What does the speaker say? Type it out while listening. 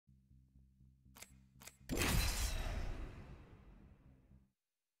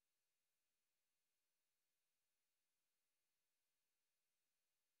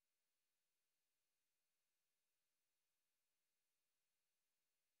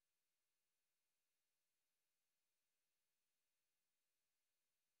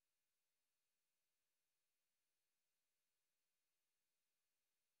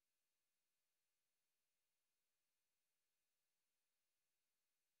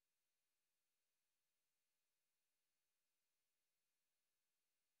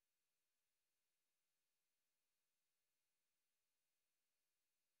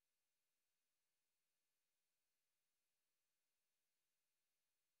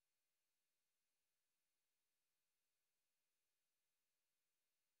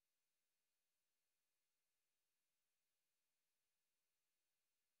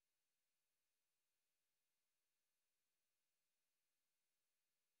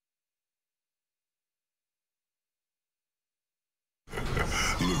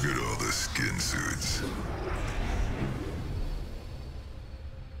Look at all the skin suits.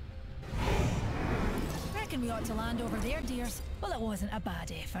 Reckon we ought to land over there, dears. Well, it wasn't a bad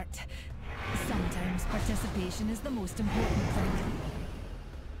effort. Sometimes participation is the most important thing.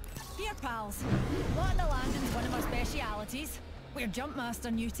 Here, pals. Plotting a landing's one of my specialities. We're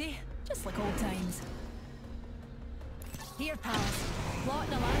Jumpmaster Newty, just like old times. Here, pals.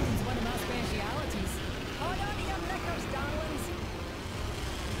 Plotting a landing's one of my specialities. Hold on to your knickers, darlings.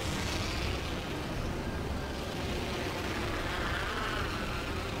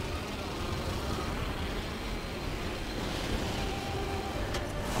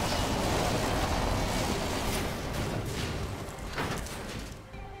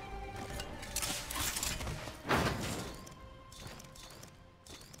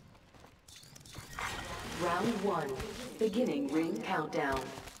 Round 1. Beginning ring countdown.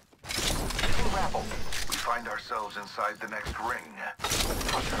 Grapple. We find ourselves inside the next ring.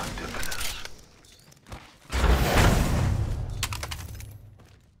 Serendipitous.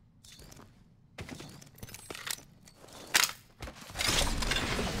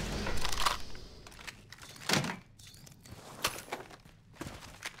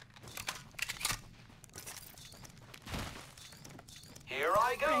 Here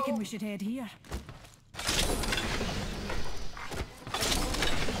I go. Reckon we should head here.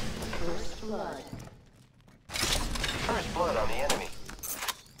 First blood. First blood on the enemy.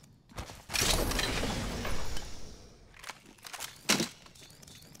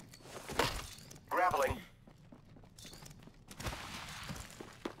 Grappling.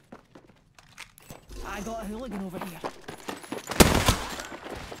 I got a hooligan over here.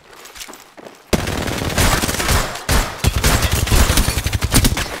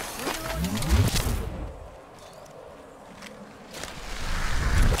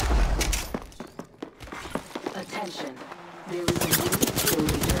 Attention. There is a new kill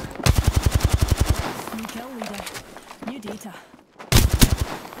leader. New kill leader. New data.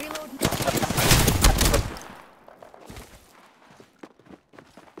 Reload.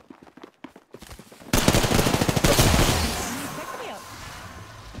 Pick me up.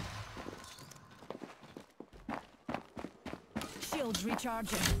 Shields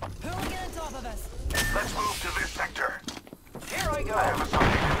recharging. Hooligan on top of us. Let's move to this sector. Here I go. I have a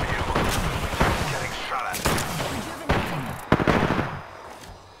subject in view. Getting shot at.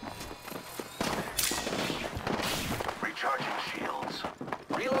 Recharging shields.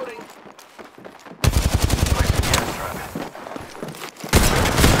 Reloading. Placing airstrap.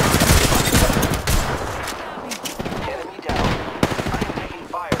 Enemy down. I am taking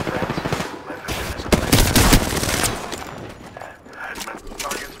fire, friends. My vision is clear.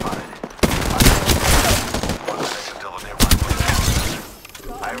 Target spotted. 1 minute until the nearby place.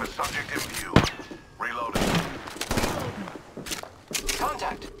 I have a subject in view. Reloading.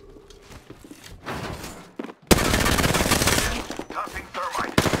 Contact. Tossing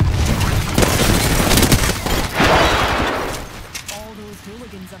thermite. All those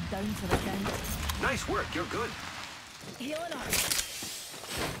hooligans are down for the count. Nice work. You're good. Healing up.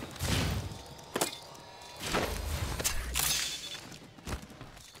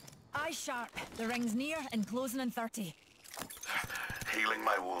 Eye sharp. The ring's near and closing in 30. Healing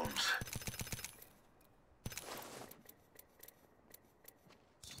my wounds.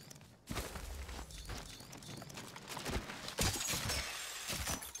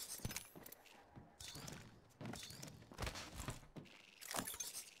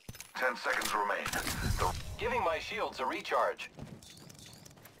 Ten seconds remain. Giving my shields a recharge.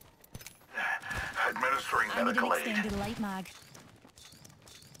 Administering I need an medical aid. extended light mag.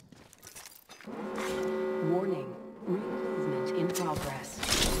 Warning. Movement in progress.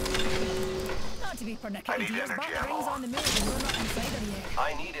 Not to be I pernickety, need dears, but energy the ring's ammo. on the move and we're not inside it yet.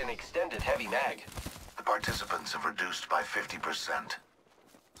 I need an extended heavy mag. The participants have reduced by 50%.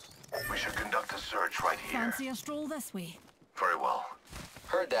 We should conduct a search right here. Fancy a stroll this way? Very well.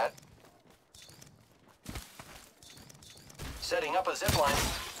 Heard that. Setting up a zipline.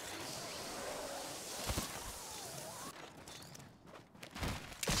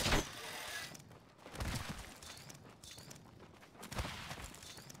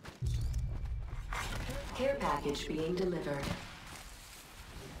 Care package being delivered.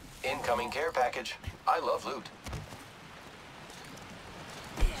 Incoming care package. I love loot.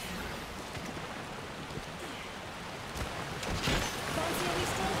 Fancy a wee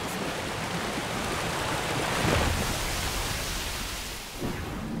stroll this way?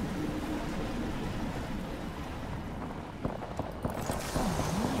 Oh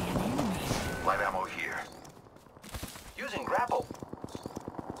my, an enemy. Light ammo here. Using grapple.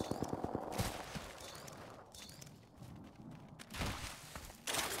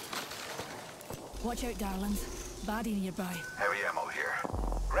 Watch out, darlings. Baddie nearby. Heavy ammo here.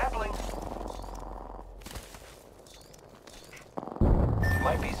 Grappling.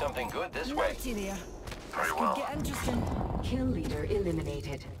 Might be something good this way. Numpty there. Very Could well. get interesting. Kill leader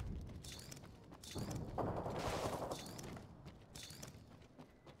eliminated.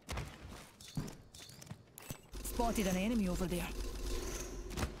 Spotted an enemy over there.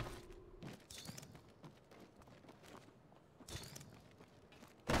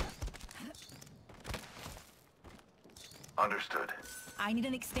 Understood. I need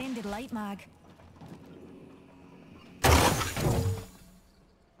an extended light mag.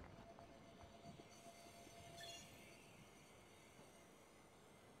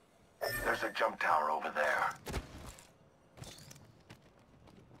 There's a jump tower over there.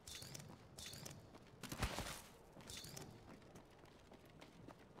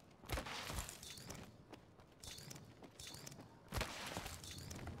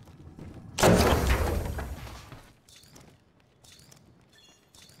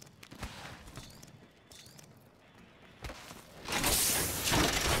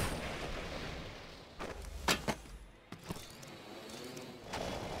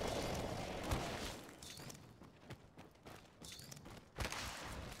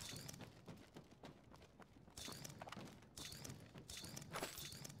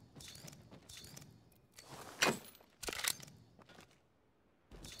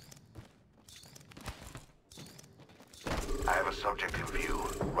 I have a subject in view,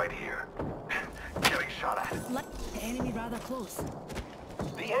 right here. Getting shot at. The enemy rather close.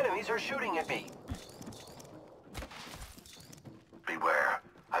 The enemies are shooting at me. Beware,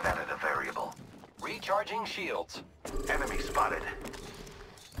 I've added a variable. Recharging shields. Enemy spotted.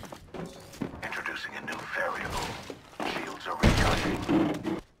 Introducing a new variable. Shields are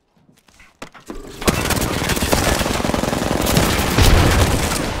recharging.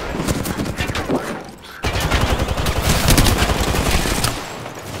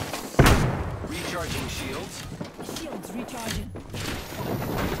 Recharging shields. Shields recharging.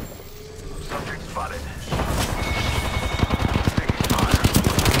 Subject spotted. Taking fire.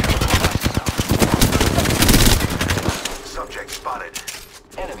 Subject spotted.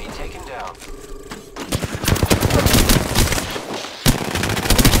 Enemy taken down.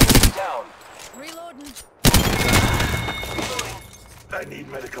 Down. Reloading. Reloading. I need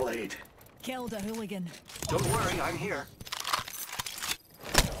medical aid. Killed a hooligan. Don't worry, I'm here.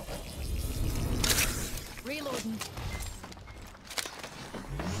 Reloading.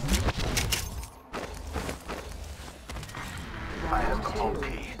 I have the whole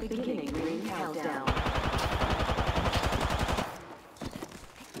key. Beginning ring countdown.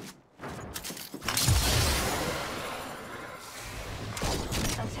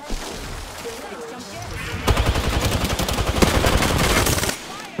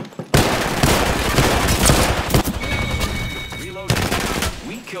 Reloading.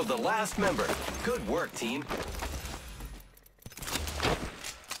 We killed the last member. Good work, team.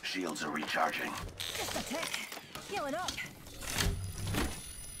 Shields are recharging. Just a tick. Healing up.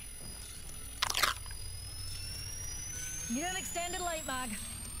 Need an extended light mag.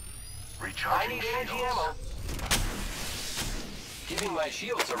 I Recharging need energy shields. ammo. Giving my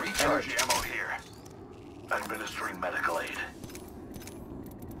shields a recharge. Energy ammo here. Administering medical aid.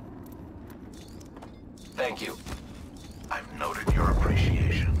 Thank you. I've noted your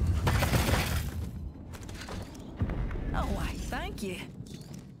appreciation. Oh, why, thank you.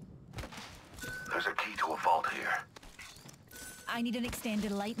 There's a key to a vault here. I need an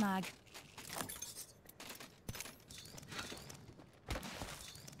extended light mag.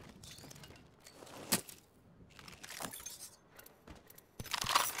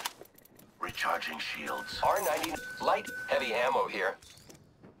 Recharging shields. R90 light heavy ammo here.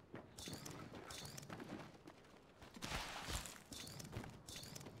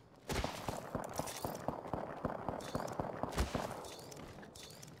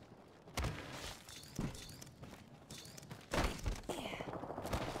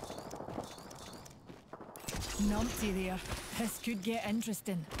 Numpty there. This could get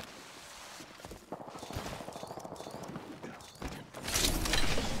interesting.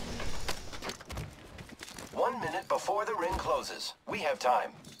 One minute before the ring closes. We have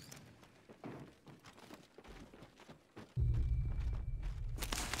time.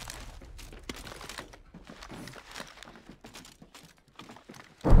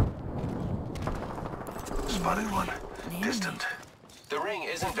 Spotted one. Enemy. Distant. The ring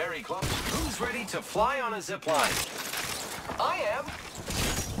isn't very close. Who's ready to fly on a zip line? I am.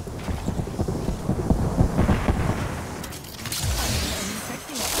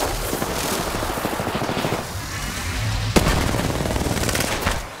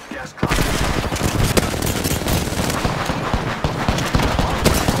 Gas contact.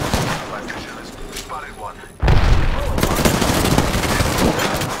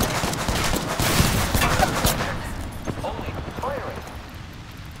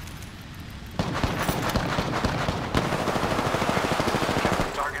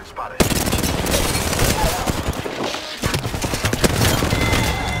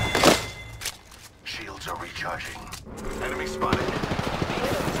 are recharging. Enemy spotted. The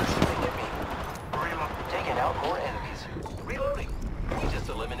enemies are shooting at me. Taking out more enemies. Reloading. We just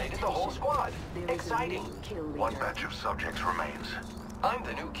eliminated the whole squad. There is a Exciting. new kill leader. One batch of subjects remains. I'm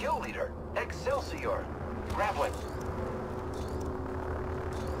the new kill leader. Excelsior. Grappling.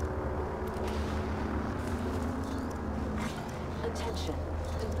 Attention.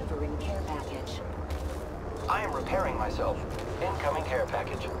 Delivering care package. I am repairing myself. Incoming care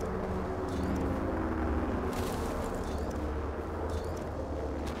package.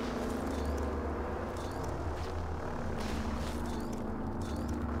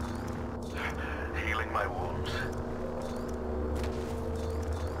 Healing my wounds.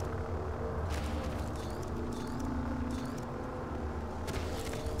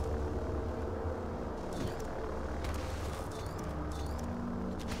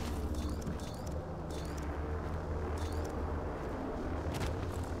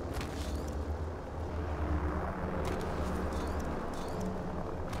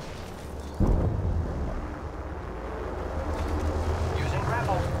 Using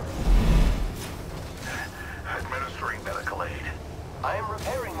grapple. Administering medical aid. I am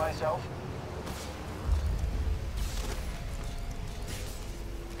repairing myself.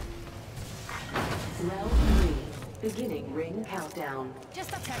 Round 3. Beginning ring countdown. Just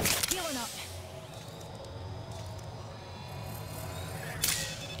a tick. Healing up.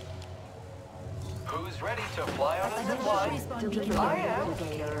 Who's ready to fly on a I zip know line? respawn Delivering beacon. I am.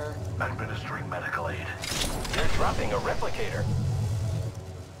 replicator. Administering medical aid. You're dropping a replicator.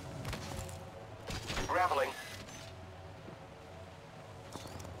 Grappling.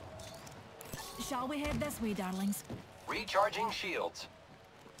 Shall we head this way, darlings? Recharging shields.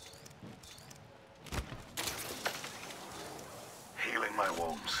 Healing my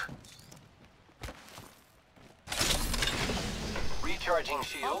wounds. Recharging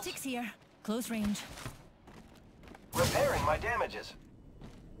shields. Optics here. Close range. Repairing my damages.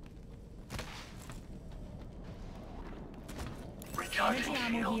 Recharging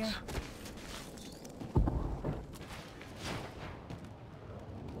Energy ammo shields. here.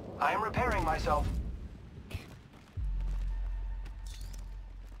 I am repairing myself.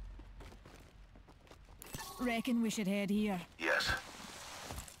 Reckon we should head here. Yes.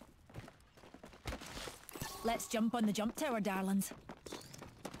 Let's jump on the jump tower, darlings.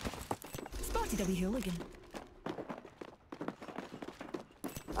 Spotted a wee hooligan.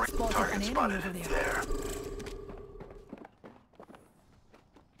 Spotted an Target enemy spotted. over there. There.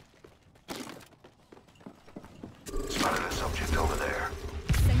 Spotted a subject over there.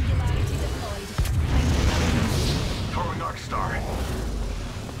 Singularity deployed. Throwing Arc Star.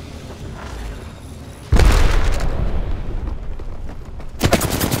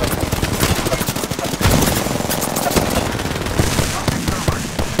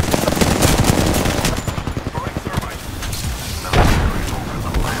 Throwing thermite. Military over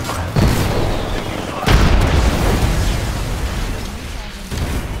the land rats. Taking fire.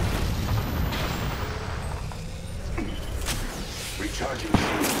 Recharging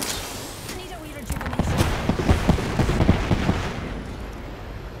shields. Need a wee rejuvenation.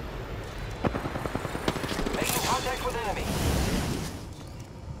 Making contact with enemy.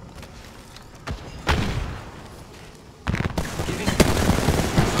 Giving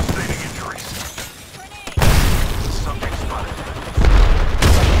Sustaining injuries. Grenade! Subject spotted.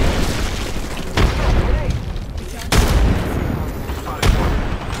 grenade. Spotted one.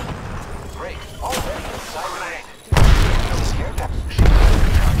 Great. Already inside Grenade. the scare package. Shields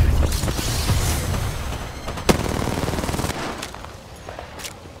recharging.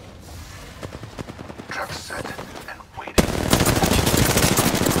 Trap set and waiting.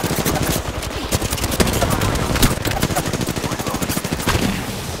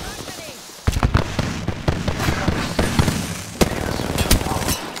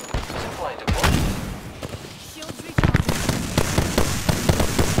 Zipline deployed. Shields recharging.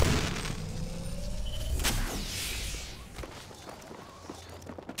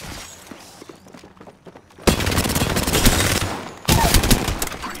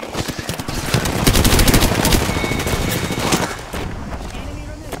 Enemy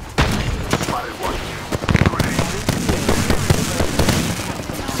removed. Spotted one. Grenade.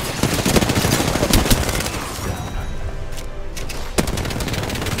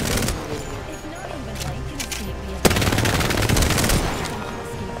 It's not even like an escape vehicle.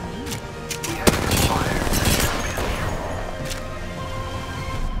 Escape me. We have inspired the champion.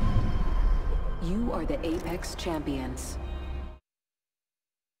 You are the Apex champions.